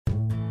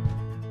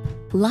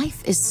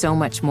Life is so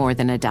much more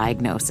than a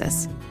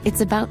diagnosis. It's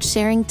about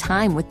sharing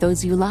time with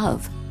those you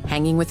love,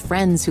 hanging with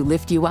friends who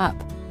lift you up,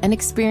 and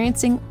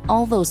experiencing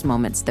all those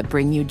moments that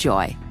bring you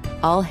joy.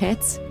 All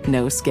hits,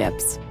 no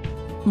skips.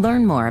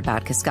 Learn more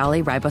about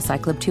Kisqali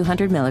Ribociclib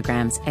 200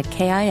 milligrams at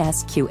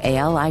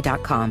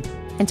KISQALI.com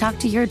and talk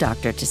to your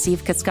doctor to see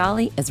if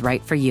Kisqali is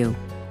right for you.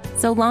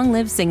 So long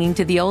live singing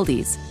to the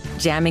oldies,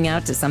 jamming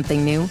out to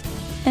something new,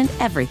 and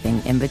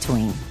everything in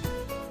between.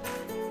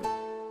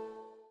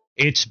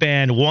 It's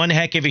been one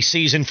heck of a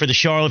season for the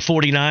Charlotte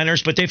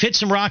 49ers, but they've hit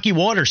some rocky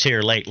waters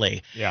here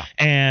lately. Yeah.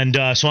 And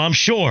so I'm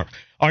sure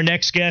our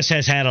next guest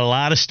has had a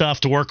lot of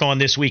stuff to work on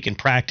this week in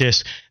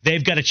practice.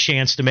 They've got a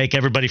chance to make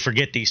everybody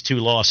forget these 2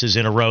 losses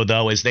in a row,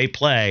 though, as they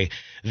play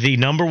the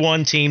number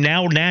 1 team,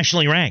 now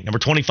nationally ranked, number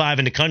 25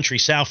 in the country,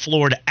 South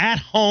Florida, at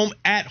home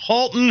at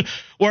Halton,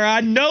 where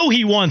I know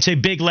he wants a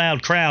big,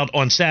 loud crowd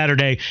on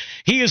Saturday.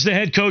 He is the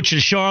head coach of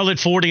the Charlotte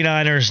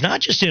 49ers,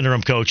 not just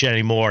interim coach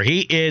anymore. He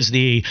is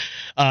the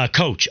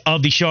coach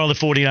of the Charlotte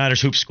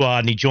 49ers Hoop Squad,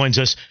 and he joins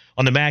us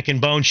on the Mac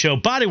and Bone Show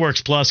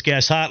Bodyworks Plus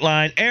guest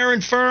hotline.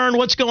 Aaron Fearne,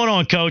 what's going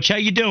on, Coach? How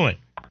you doing?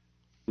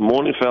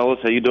 Morning, fellas.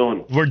 How you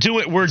doing?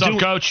 What's up,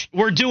 Coach?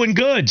 We're doing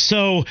good.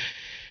 So,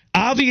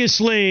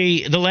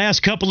 obviously, the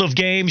last couple of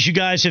games, you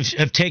guys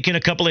have taken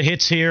a couple of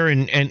hits here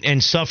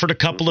and suffered a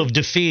couple of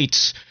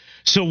defeats.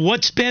 So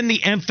what's been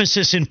the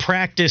emphasis in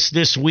practice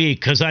this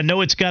week? Because I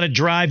know it's got to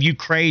drive you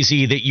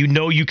crazy that you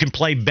know you can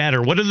play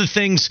better. What are the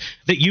things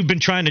that you've been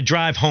trying to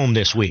drive home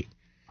this week?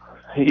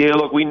 Yeah,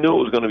 look, we knew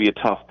it was going to be a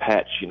tough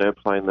patch,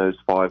 playing those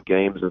 5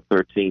 games in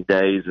 13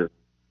 days.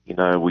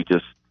 And, we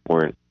just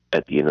weren't,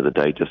 at the end of the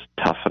day, just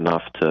tough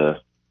enough to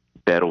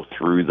battle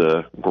through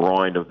the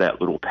grind of that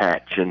little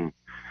patch. And,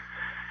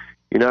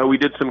 we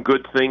did some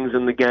good things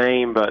in the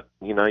game, but,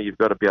 you've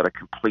got to be able to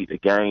complete a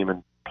game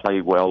and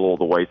play well all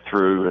the way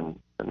through. And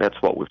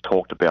that's what we've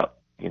talked about.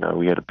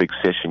 We had a big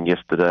session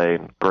yesterday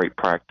and great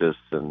practice,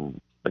 and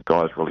the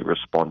guys really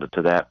responded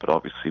to that. But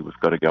obviously we've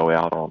got to go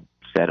out on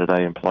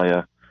Saturday and play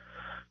a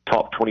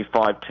top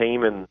 25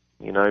 team, and,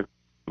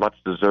 much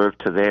deserved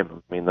to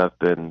them. I mean, they've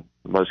been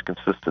the most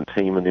consistent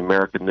team in the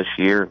American this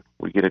year.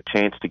 We get a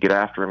chance to get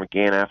after them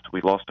again after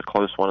we lost a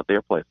close one at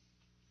their place.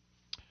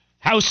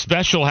 How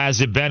special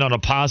has it been, on a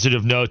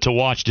positive note, to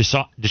watch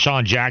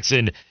Deshaun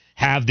Jackson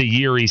have the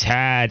year he's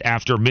had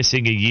after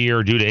missing a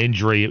year due to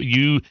injury?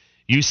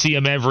 You see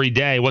him every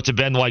day. What's it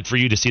been like for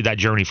you to see that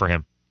journey for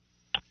him?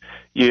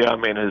 Yeah, I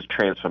mean, his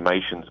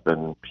transformation's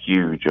been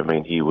huge. I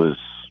mean, he was,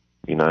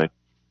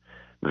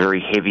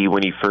 very heavy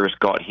when he first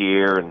got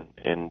here, and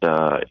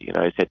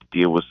he's had to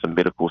deal with some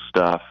medical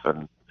stuff,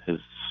 and his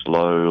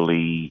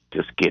slowly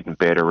just getting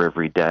better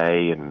every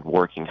day and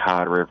working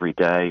harder every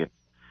day and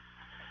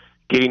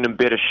getting in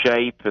better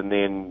shape, and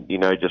then,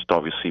 just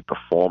obviously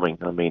performing.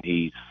 I mean,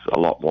 he's a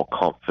lot more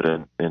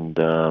confident, and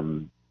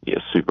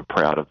super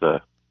proud of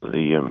the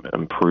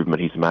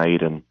improvement he's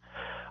made, and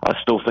I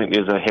still think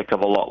there's a heck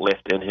of a lot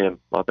left in him.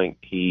 I think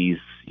he's,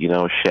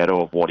 a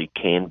shadow of what he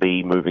can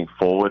be moving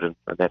forward, and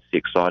that's the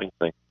exciting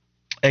thing.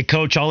 Hey,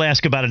 Coach, I'll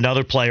ask about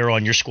another player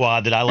on your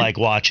squad that I like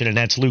watching, and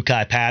that's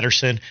Lukai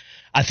Patterson.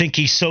 I think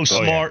he's so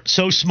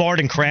smart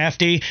and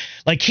crafty.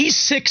 Like, he's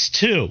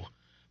 6'2",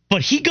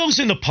 but he goes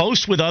in the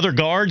post with other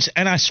guards,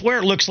 and I swear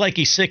it looks like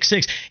he's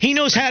 6'6". He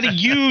knows how to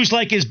use,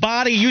 his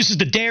body, uses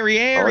the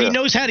derriere. He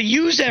knows how to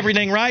use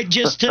everything, right,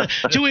 just to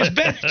his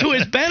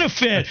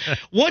benefit.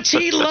 What's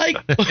he like?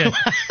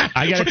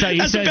 I got to tell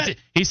you,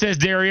 he says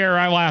derriere,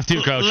 I laugh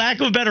too, Coach. Lack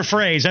of a better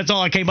phrase. That's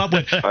all I came up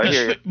with.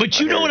 But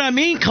you know what I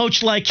mean,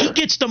 Coach? Like, he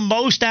gets the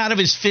most out of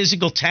his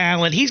physical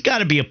talent. He's got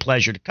to be a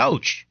pleasure to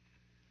coach.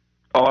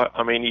 Oh,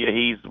 I mean,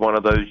 he's one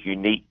of those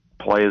unique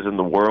players in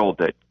the world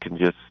that can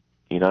just,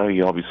 he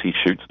obviously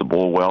shoots the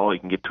ball well. He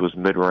can get to his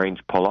mid-range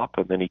pull-up,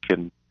 and then he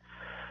can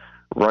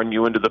run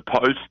you into the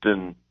post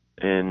and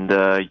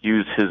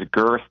use his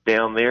girth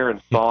down there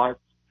and size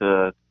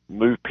to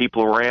move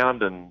people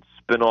around and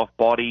spin off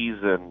bodies.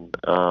 And,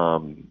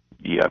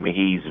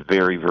 he's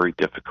very, very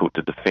difficult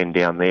to defend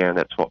down there, and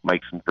that's what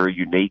makes him very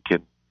unique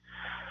and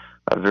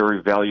a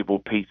very valuable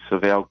piece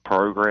of our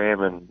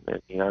program.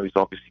 And he's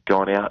obviously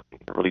gone out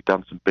and really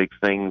done some big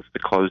things to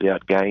close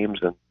out games,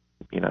 and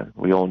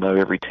we all know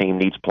every team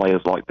needs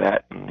players like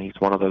that, and he's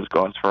one of those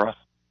guys for us.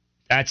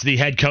 That's the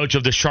head coach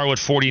of the Charlotte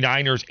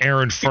 49ers,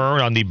 Aaron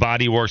Fearne, on the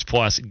Bodyworks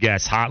Plus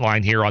guest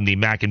hotline here on the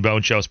Mac and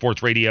Bone Show,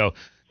 Sports Radio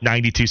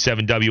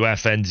 92.7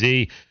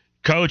 WFNZ.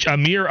 Coach,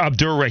 Amir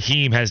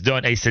Abdur-Rahim has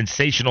done a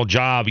sensational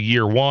job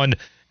year one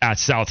at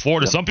South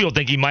Florida. Yep. Some people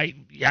think he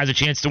has a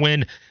chance to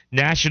win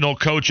National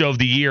Coach of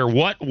the Year.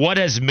 What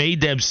has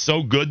made them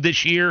so good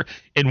this year,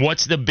 and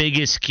what's the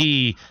biggest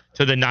key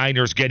to the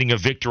Niners getting a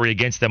victory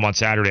against them on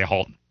Saturday at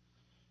Halton?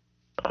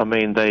 I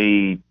mean,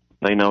 they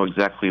know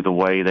exactly the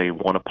way they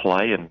want to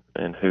play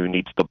and who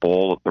needs the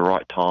ball at the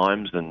right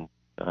times, and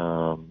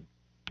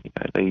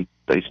they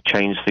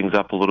change things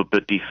up a little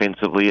bit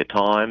defensively at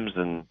times,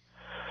 and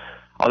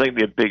I think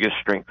their biggest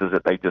strength is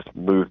that they just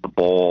move the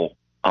ball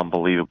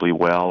unbelievably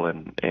well,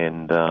 and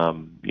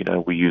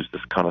we use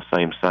this kind of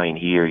same saying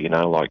here,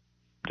 like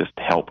just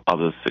help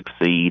others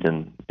succeed,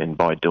 and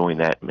by doing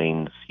that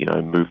means,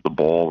 move the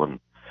ball and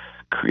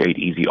create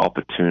easy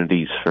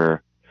opportunities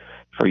for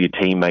your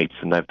teammates,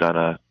 and they've done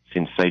a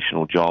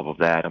sensational job of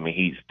that. I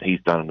mean, he's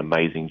done an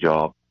amazing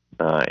job,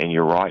 and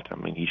you're right. I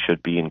mean, he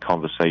should be in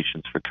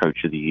conversations for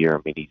Coach of the Year.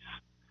 I mean,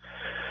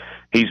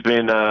 he's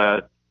been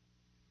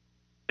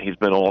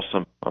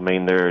awesome. I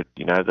mean, they've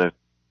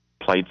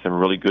played some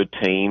really good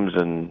teams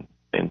and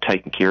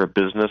taken care of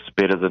business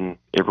better than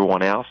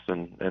everyone else,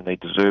 and they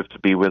deserve to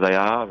be where they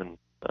are. And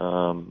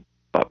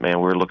but man,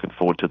 we're looking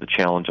forward to the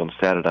challenge on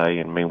Saturday.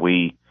 And I mean,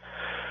 we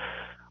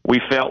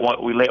felt like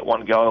we let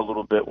one go a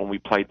little bit when we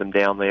played them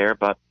down there,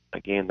 but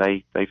again,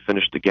 they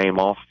finished the game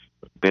off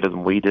better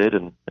than we did,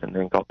 and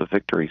then got the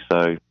victory.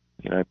 So,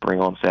 bring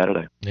on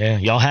Saturday. Yeah,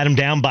 y'all had them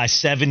down by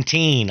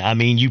 17. I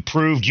mean, you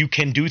proved you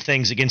can do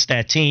things against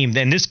that team.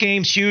 Then this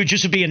game's huge.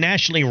 This would be a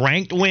nationally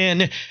ranked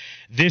win.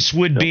 This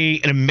would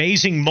be an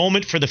amazing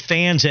moment for the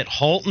fans at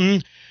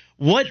Halton.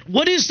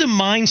 What is the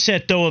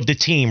mindset, though, of the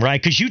team,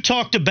 right? Because you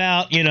talked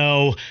about, you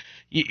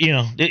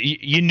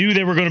knew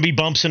there were going to be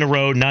bumps in the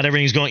road. Not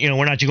everything's going,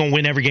 we're not going to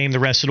win every game the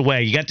rest of the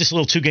way. You got this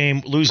little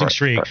 2-game losing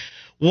streak. Right.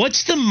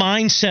 What's the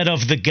mindset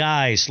of the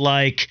guys?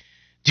 Like,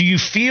 do you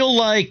feel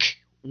like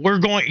you're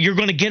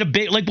going to get a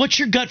big, like, what's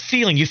your gut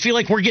feeling? You feel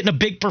like we're getting a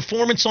big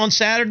performance on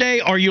Saturday?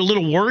 Are you a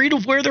little worried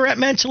of where they're at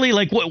mentally?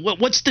 Like,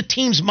 what's the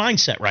team's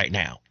mindset right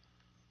now?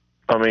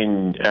 I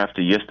mean,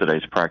 after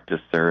yesterday's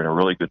practice, they're in a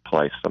really good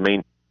place. I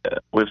mean,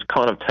 we've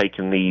kind of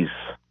taken these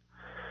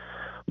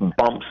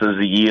bumps as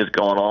the year's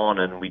gone on,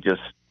 and we just,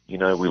 we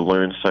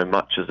learn so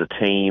much as a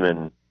team,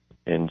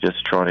 and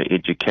just trying to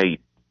educate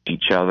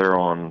each other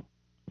on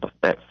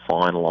that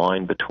fine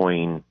line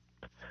between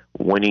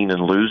winning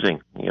and losing.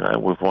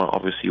 We've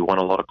obviously won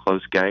a lot of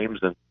close games,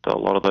 and a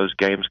lot of those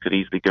games could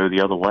easily go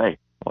the other way.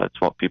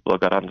 That's what people have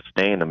got to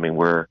understand. I mean,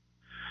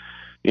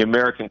 the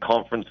American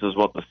Conference is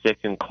the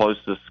second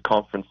closest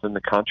conference in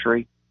the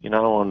country,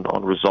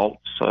 on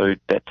results. So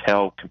that's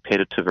how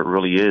competitive it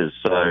really is.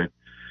 So,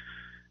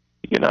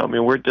 I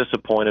mean, we're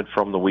disappointed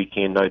from the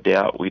weekend, no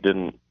doubt. We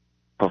didn't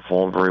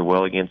perform very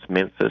well against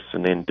Memphis,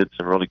 and then did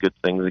some really good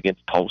things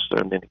against Tulsa,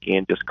 and then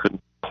again just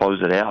couldn't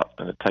close it out.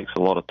 And it takes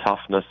a lot of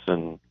toughness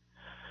and,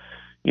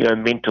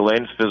 mental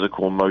and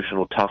physical,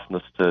 emotional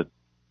toughness to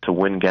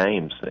win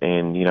games.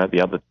 And,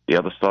 the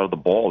other side of the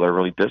ball, they're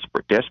really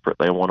desperate.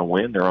 They want to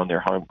win. They're on their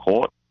home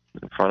court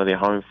in front of their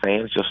home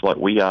fans, just like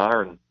we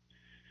are, and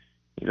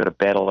you've got to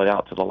battle it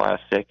out to the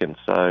last second.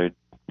 So,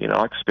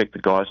 I expect the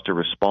guys to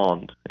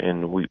respond,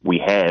 and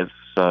we have.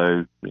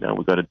 So,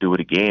 we've got to do it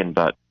again.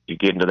 But you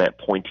get into that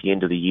pointy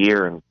end of the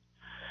year, and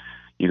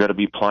you've got to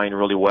be playing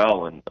really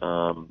well. And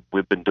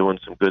we've been doing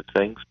some good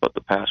things, but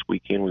the past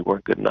weekend we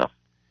weren't good enough.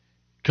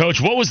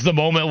 Coach, what was the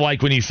moment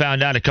like when you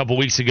found out a couple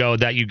weeks ago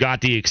that you got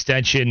the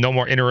extension, no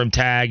more interim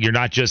tag, you're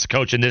not just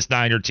coaching this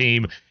Niner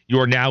team, you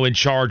are now in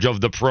charge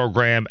of the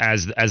program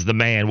as the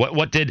man?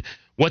 What did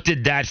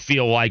that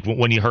feel like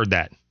when you heard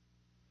that?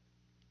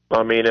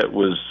 I mean, it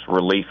was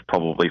relief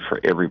probably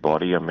for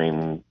everybody. I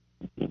mean,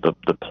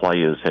 the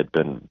players had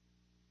been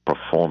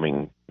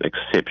performing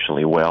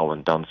exceptionally well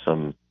and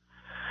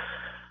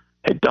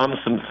had done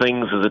some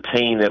things as a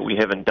team that we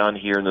haven't done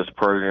here in this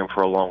program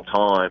for a long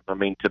time. I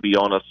mean, to be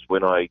honest,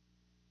 when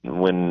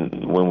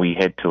we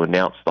had to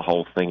announce the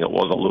whole thing, it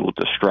was a little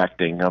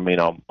distracting. I mean,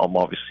 I'm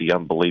obviously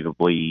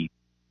unbelievably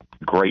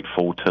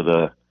grateful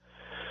to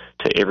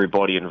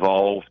everybody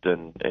involved,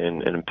 and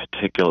in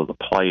particular the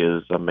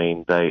players. I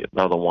mean, they're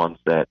the ones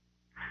that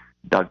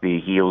dug their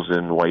heels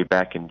in way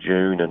back in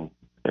June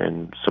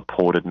and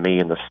supported me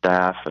and the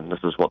staff, and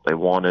this is what they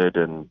wanted.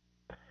 And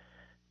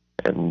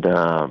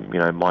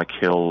Mike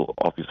Hill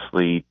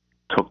obviously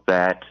took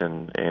that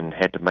and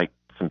had to make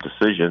some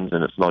decisions,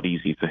 and it's not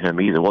easy for him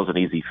either. It wasn't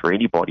easy for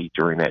anybody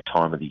during that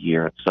time of the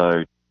year. And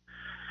so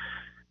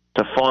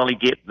to finally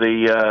get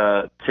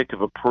the tick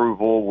of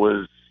approval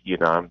was,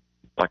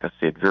 like I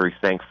said, very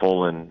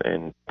thankful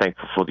and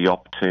thankful for the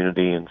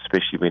opportunity, and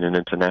especially being an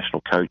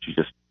international coach, you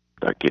just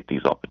don't get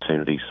these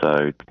opportunities.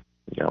 So,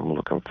 I'm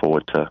looking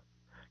forward to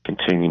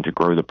continuing to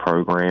grow the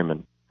program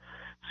and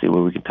see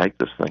where we can take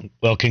this thing.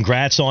 Well,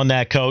 congrats on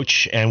that,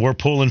 Coach, and we're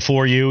pulling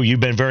for you. You've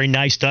been very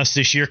nice to us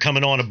this year,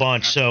 coming on a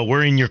bunch, so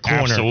we're in your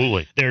corner.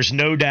 Absolutely. There's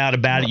no doubt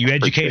about it.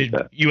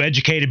 You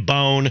educated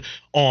Bone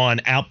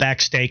on Outback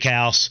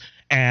Steakhouse.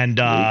 And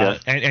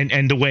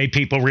the way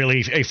people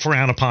really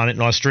frown upon it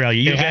in Australia.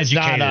 You've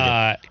educated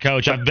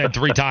Coach, I've been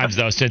 3 times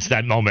though since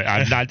that moment.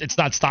 It's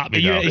not stopped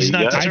me. I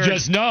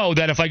just know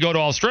that if I go to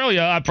Australia,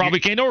 I probably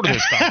can't order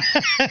this stuff.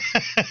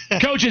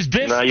 Coach, is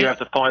Biff? No, you have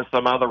to find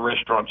some other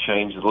restaurant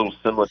chain a little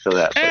similar to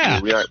that. Yeah.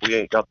 We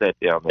ain't got that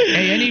down there.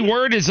 Hey, any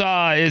word is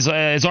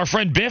our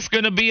friend Biff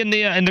going to be in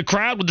the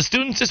crowd with the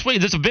students this week?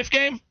 Is this a Biff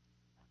game?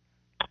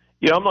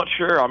 Yeah, I'm not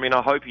sure. I mean,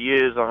 I hope he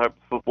is. I hope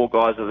the football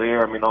guys are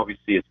there. I mean,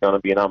 obviously it's going to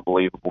be an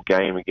unbelievable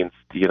game against,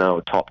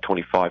 a top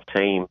 25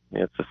 team.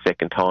 It's the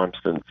second time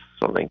since,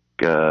 I think,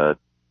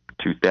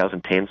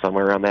 2010,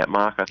 somewhere around that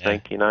mark, I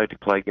think, to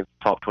play against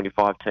the top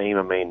 25 team.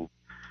 I mean,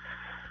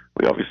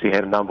 we obviously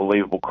had an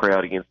unbelievable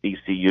crowd against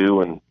ECU,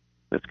 and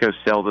let's go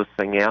sell this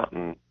thing out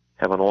and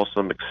have an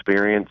awesome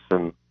experience,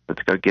 and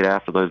let's go get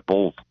after those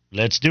Bulls.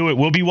 Let's do it.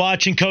 We'll be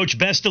watching, Coach.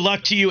 Best of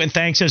luck to you, and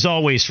thanks as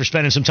always for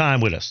spending some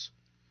time with us.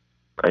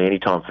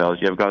 Anytime, fellas.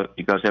 You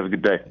guys have a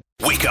good day.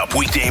 Wake up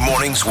weekday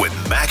mornings with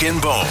Mac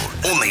and Bone,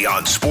 only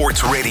on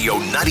Sports Radio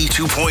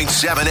 92.7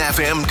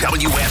 FM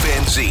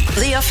WFNZ.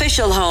 The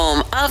official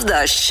home of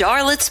the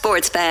Charlotte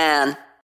Sports Fan.